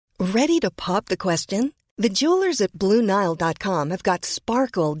Ready to pop the question? The jewelers at BlueNile.com have got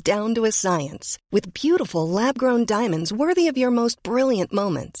sparkle down to a science with beautiful lab-grown diamonds worthy of your most brilliant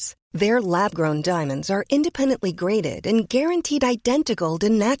moments. Their lab-grown diamonds are independently graded and guaranteed identical to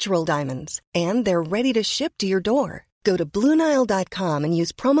natural diamonds, and they're ready to ship to your door. Go to BlueNile.com and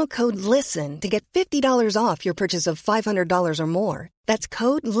use promo code LISTEN to get $50 off your purchase of $500 or more. That's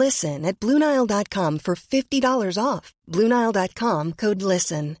code LISTEN at BlueNile.com for $50 off. BlueNile.com, code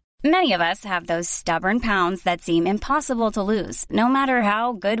LISTEN. Many of us have those stubborn pounds that seem impossible to lose, no matter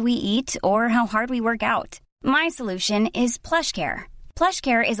how good we eat or how hard we work out. My solution is PlushCare.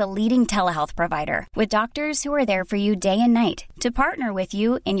 PlushCare is a leading telehealth provider with doctors who are there for you day and night to partner with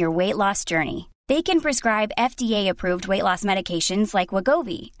you in your weight loss journey. They can prescribe FDA-approved weight loss medications like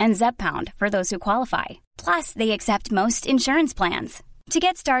Wegovy and Zepbound for those who qualify. Plus, they accept most insurance plans. To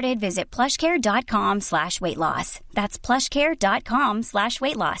get started, visit plushcare.com/weightloss. That's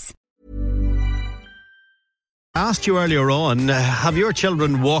plushcare.com/weightloss. I asked you earlier on, have your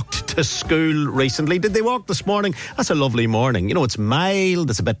children walked to school recently? Did they walk this morning? That's a lovely morning. You know, it's mild,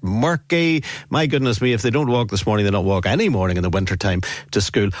 it's a bit murky. My goodness me, if they don't walk this morning, they don't walk any morning in the winter time to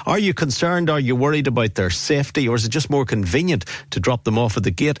school. Are you concerned? Are you worried about their safety? Or is it just more convenient to drop them off at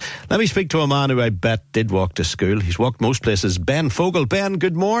the gate? Let me speak to a man who I bet did walk to school. He's walked most places. Ben Fogel. Ben,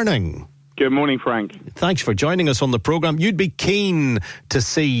 good morning. Good morning, Frank. Thanks for joining us on the programme. You'd be keen to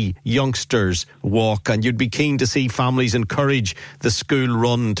see youngsters walk, and you'd be keen to see families encourage the school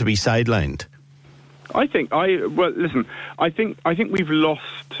run to be sidelined. I think we've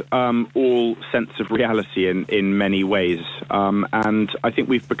lost all sense of reality in many ways, and I think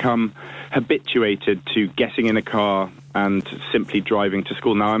we've become habituated to getting in a car and simply driving to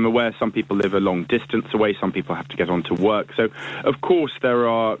school. Now, I'm aware some people live a long distance away, some people have to get on to work, so of course there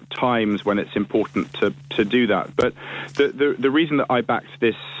are times when it's important to do that. But the reason that I backed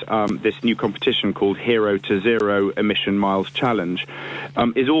this new competition called Hero to Zero Emission Miles Challenge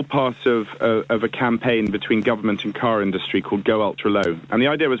is all part of a campaign between government and car industry called Go Ultra Low. And the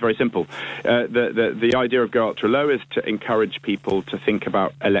idea was very simple. The idea of Go Ultra Low is to encourage people to think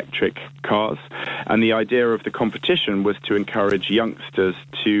about electric cars, and the idea of the competition was to encourage youngsters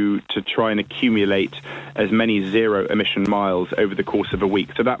to try and accumulate as many zero emission miles over the course of a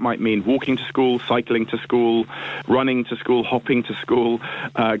week. So that might mean walking to school, cycling to school, running to school, hopping to school,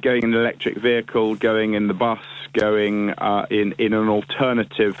 going in an electric vehicle, going in the bus, going in an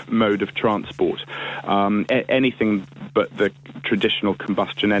alternative mode of transport, anything but the traditional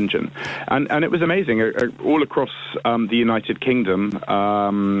combustion engine. And it was amazing. All across the United Kingdom,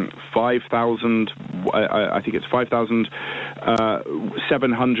 5,000, I think it's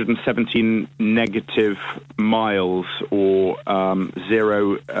 5,717 negative miles or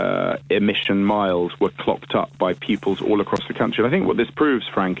zero emission miles were clocked up by pupils all across the country. And I think what this proves,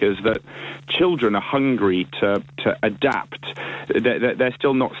 Frank, is that children are hungry to adapt. They're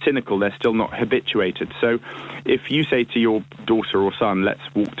still not cynical. They're still not habituated. So if you say to your daughter or son, let's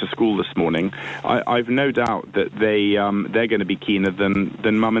walk to school this morning, I've no doubt that they're going to be keener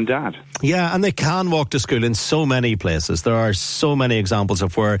than mum and dad. Yeah, and they can walk to school in so many places. There are so many examples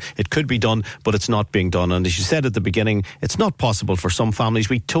of where it could be done, but it's not being done. And as you said at the beginning, it's not possible for some families.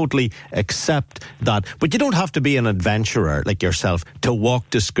 We totally accept that. But you don't have to be an adventurer like yourself to walk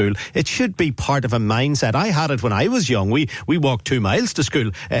to school. It should be part of a mindset. I had it when I was young. We walked 2 miles to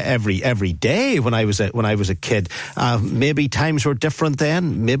school every day when I was a kid. Maybe times were different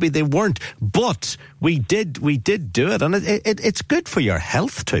then. Maybe they weren't. But we did do it, and it's good for your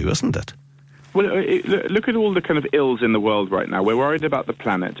health too, isn't it? Well, look at all the kind of ills in the world right now. We're worried about the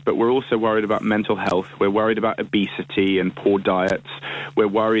planet, but we're also worried about mental health. We're worried about obesity and poor diets. We're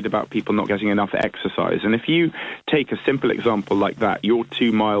worried about people not getting enough exercise. And if you take a simple example like that, your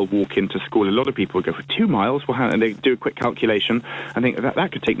 2 mile walk into school, a lot of people would go, for 2 miles? Well, and they do a quick calculation. I think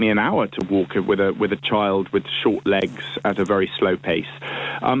that could take me an hour to walk with a child with short legs at a very slow pace.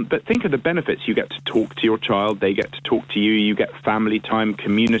 But think of the benefits. You get to talk to your child. They get to talk to you. You get family time,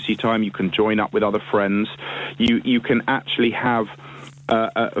 community time. You can join up with other friends. You can actually have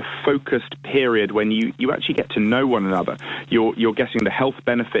a focused period when you actually get to know one another. You're getting the health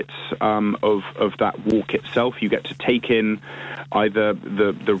benefits of that walk itself. You get to take in either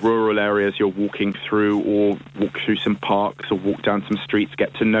the rural areas you're walking through, or walk through some parks, or walk down some streets,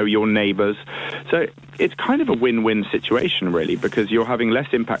 get to know your neighbours. So it's kind of a win-win situation, really, because you're having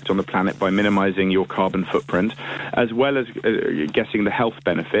less impact on the planet by minimising your carbon footprint, as well as getting the health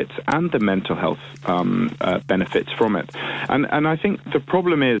benefits and the mental health benefits from it. And I think the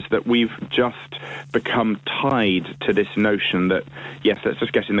problem is that we've just become tied to this notion that, yes, let's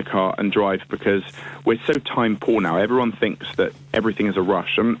just get in the car and drive, because we're so time poor now. Everyone thinks that everything is a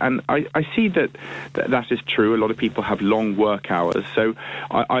rush. And I see that is true. A lot of people have long work hours. So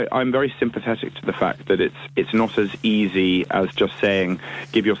I'm very sympathetic to the fact that it's not as easy as just saying,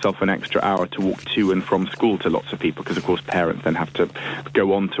 give yourself an extra hour to walk to and from school to lots of people, because, of course, parents then have to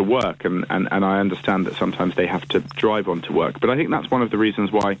go on to work. And I understand that sometimes they have to drive on to work. But I think that's one of the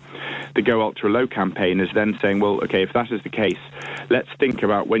reasons why the Go Ultra Low campaign is then saying, well, okay, if that is the case, let's think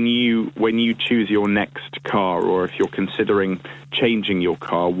about when you choose your next car, or if you're considering changing your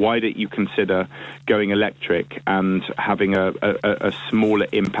car, why don't you consider going electric and having a smaller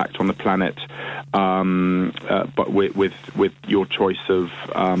impact on the planet, but with your choice of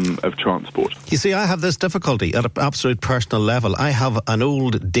transport? You see, I have this difficulty at an absolute personal level. I have an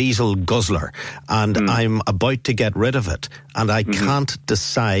old diesel guzzler, and I'm about to get rid of it, and I can't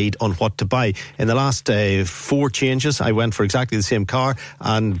decide on what to buy. In the last 4 changes, I went for exactly the same car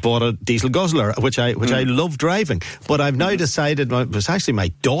and bought a diesel guzzler, which I love driving. But I've now decided, it was actually my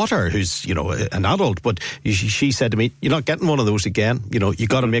daughter, who's an adult, but she said to me, "You're not getting one of those again. You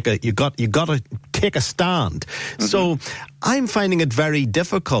got to you got to take a stand." So I'm finding it very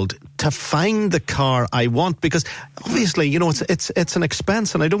difficult to find the car I want, because obviously, it's an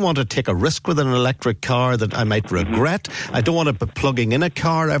expense, and I don't want to take a risk with an electric car that I might regret. I don't want to be plugging in a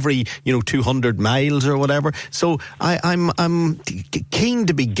car every 200 miles or whatever. So I'm keen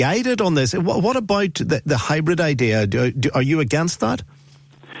to be guided on this. What about the hybrid idea? Are you against that?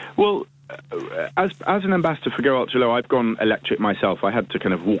 Well, as an ambassador for Go Ultra Low, I've gone electric myself. I had to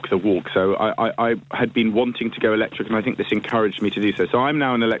kind of walk the walk, so I had been wanting to go electric, and I think this encouraged me to do so. So I'm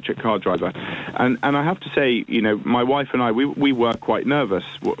now an electric car driver, and I have to say, my wife and I, we were quite nervous.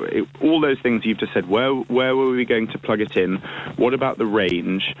 All those things you've just said, where were we going to plug it in? What about the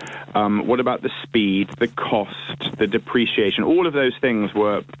range? What about the speed, the cost, the depreciation? All of those things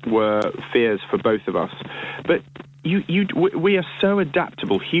were fears for both of us. But we are so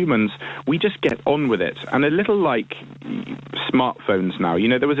adaptable humans. We just get on with it, and a little like smartphones now.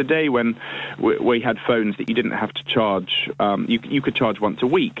 There was a day when we had phones that you didn't have to charge. You could charge once a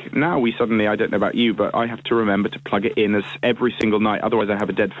week. Now we suddenly, I don't know about you, but I have to remember to plug it in every single night. Otherwise, I have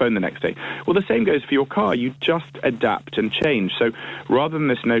a dead phone the next day. Well, the same goes for your car. You just adapt and change. So rather than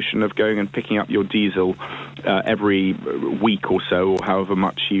this notion of going and picking up your diesel every week or so, or however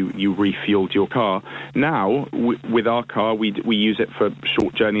much you refueled your car, now with our car, we use it for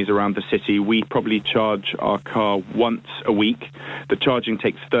short journeys around the city. We probably charge our car once a week. The charging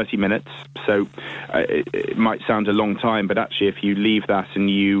takes 30 minutes, so it might sound a long time, but actually if you leave that and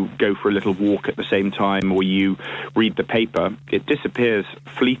you go for a little walk at the same time, or you read the paper, it disappears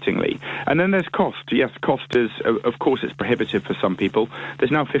fleetingly. And then there's cost. Yes, cost is, of course, it's prohibitive for some people.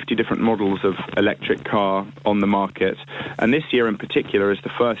 There's now 50 different models of electric car on the market, and this year in particular is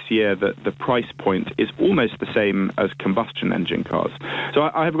the first year that the price point is almost the same as combustion engine cars. So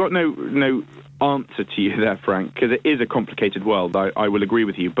I have got no answer to you there, Frank, because it is a complicated world. I will agree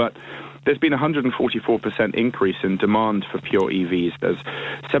with you, but there's been a 144% increase in demand for pure EVs. There's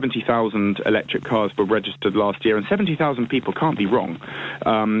 70,000 electric cars were registered last year, and 70,000 people can't be wrong.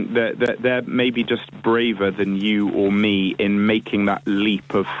 They're maybe just braver than you or me in making that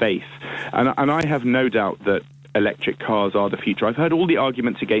leap of faith. And I have no doubt that electric cars are the future. I've heard all the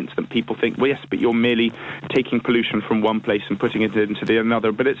arguments against them. People think, well, yes, but you're merely taking pollution from one place and putting it into the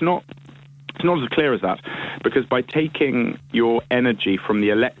another. But it's not as clear as that, because by taking your energy from the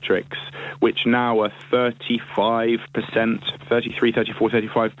electrics, which now are 35%, 33, 34,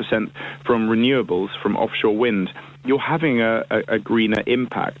 35% from renewables, from offshore wind, you're having a greener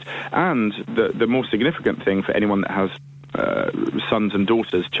impact. And the more significant thing for anyone that has sons and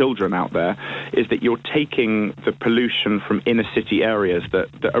daughters, children out there, is that you're taking the pollution from inner city areas that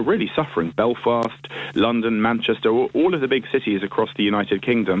are really suffering. Belfast, London, Manchester, all of the big cities across the United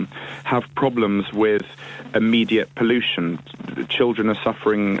Kingdom have problems with immediate pollution. Children are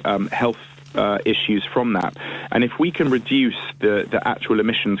suffering health issues from that. And if we can reduce the actual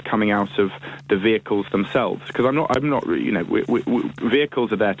emissions coming out of the vehicles themselves, because I'm not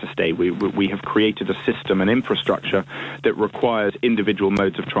vehicles are there to stay. We have created a system, an infrastructure that requires individual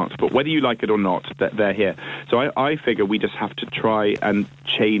modes of transport, whether you like it or not. They're here. So I figure we just have to try and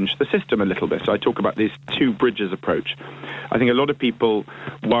change the system a little bit. So I talk about this two bridges approach. I think a lot of people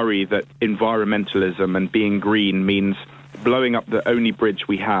worry that environmentalism and being green means blowing up the only bridge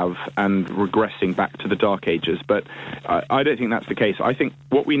we have and regressing back to the dark ages. But I don't think that's the case. I think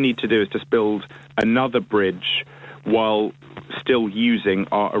what we need to do is just build another bridge while still using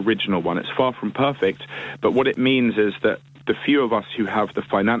our original one. It's far from perfect, but what it means is that the few of us who have the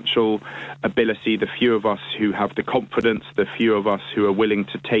financial ability, the few of us who have the confidence, the few of us who are willing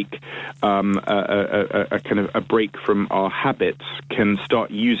to take a kind of a break from our habits can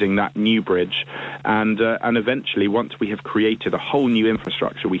start using that new bridge, and eventually, once we have created a whole new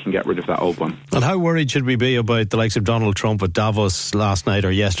infrastructure, we can get rid of that old one. And how worried should we be about the likes of Donald Trump at Davos last night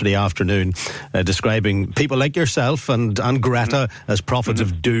or yesterday afternoon, describing people like yourself and Greta as prophets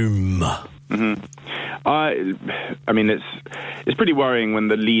of doom? I mean, it's pretty worrying when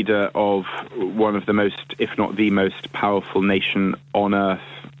the leader of one of the most, if not the most powerful nation on earth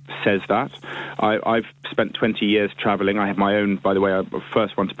says that. I've spent 20 years travelling. I have my own, by the way, I'm the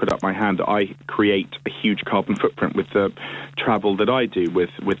first one to put up my hand. I create a huge carbon footprint with the travel that I do,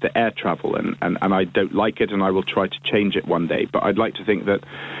 with the air travel, and I don't like it, and I will try to change it one day. But I'd like to think that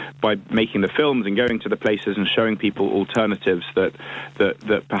by making the films and going to the places and showing people alternatives, that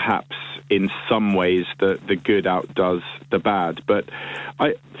perhaps in some ways the good outdoes the bad. But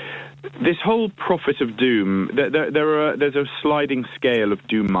this whole prophet of doom, there's a sliding scale of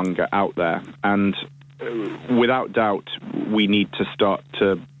doom-monger out there, and without doubt we need to start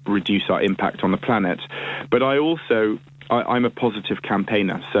to reduce our impact on the planet. But I'm a positive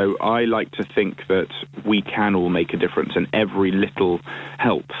campaigner, so I like to think that we can all make a difference, and every little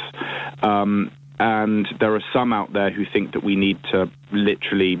helps. And there are some out there who think that we need to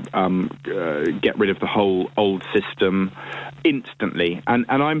literally get rid of the whole old system instantly. And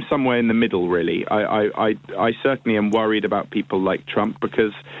I'm somewhere in the middle, really. I certainly am worried about people like Trump,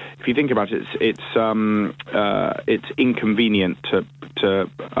 because if you think about it, it's inconvenient to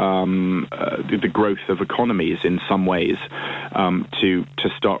the growth of economies in some ways, to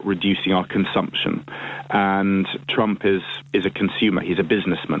start reducing our consumption. And Trump is a consumer. He's a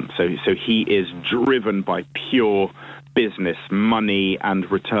businessman. So he is driven by pure business, money,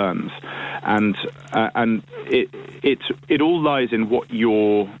 and returns. And it all lies in what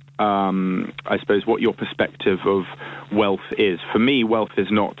your I suppose what your perspective of wealth is. For me, wealth is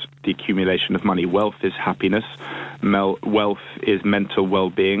not the accumulation of money. Wealth is happiness. Wealth is mental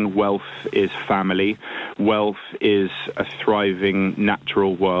well-being. Wealth is family. Wealth is a thriving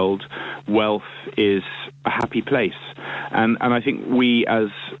natural world. Wealth is a happy place. And I think we as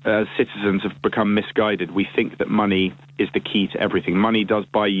citizens have become misguided. We think that money is the key to everything. Money does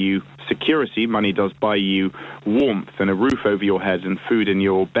buy you security. Money does buy you warmth and a roof over your head and food in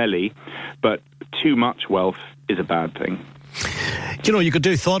your belly. But too much wealth is a bad thing. You know, you could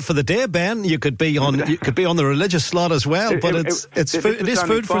do thought for the day, Ben. You could be on the religious slot as well. But it is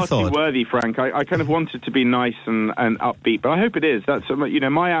food for thought. Worthy, Frank. I kind of wanted to be nice and upbeat, but I hope it is. That's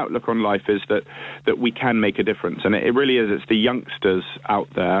my outlook on life is that we can make a difference, and it really is. It's the youngsters out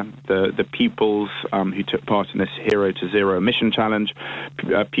there, the pupils who took part in this Hero to Zero Emission Challenge,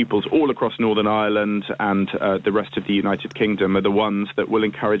 pupils all across Northern Ireland and the rest of the United Kingdom are the ones that will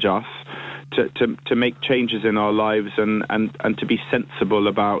encourage us to make changes in our lives and to be sensible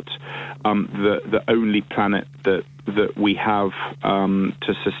about the only planet that we have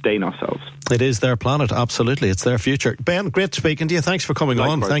to sustain ourselves. It is their planet, absolutely. It's their future. Ben, great speaking to you. Thanks for coming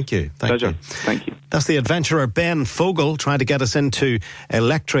on. Thank you. Pleasure. Thank you. That's the adventurer Ben Fogle trying to get us into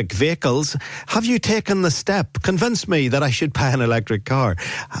electric vehicles. Have you taken the step? Convince me that I should buy an electric car.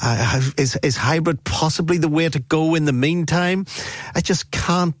 Is hybrid possibly the way to go in the meantime? I just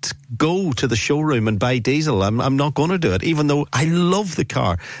can't go to the showroom and buy diesel. I'm not going to do it, even though I love the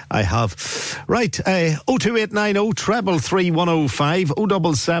car I have. Right, 02890 333 105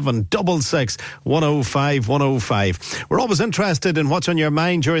 077 66 105 105. We're always interested in what's on your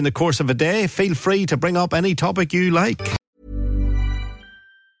mind during the course of a day. Feel free to bring up any topic you like.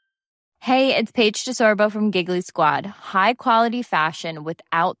 Hey, it's Paige DeSorbo from Giggly Squad. High quality fashion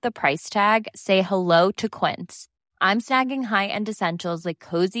without the price tag. Say hello to Quince. I'm snagging high-end essentials like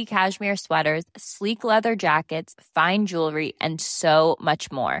cozy cashmere sweaters, sleek leather jackets, fine jewelry, and so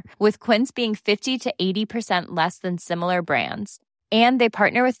much more. With Quince being 50 to 80% less than similar brands. And they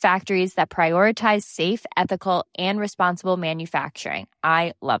partner with factories that prioritize safe, ethical, and responsible manufacturing.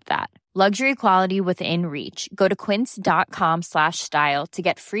 I love that. Luxury quality within reach. Go to quince.com/style to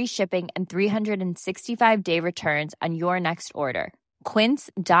get free shipping and 365-day returns on your next order.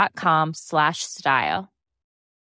 Quince.com/style.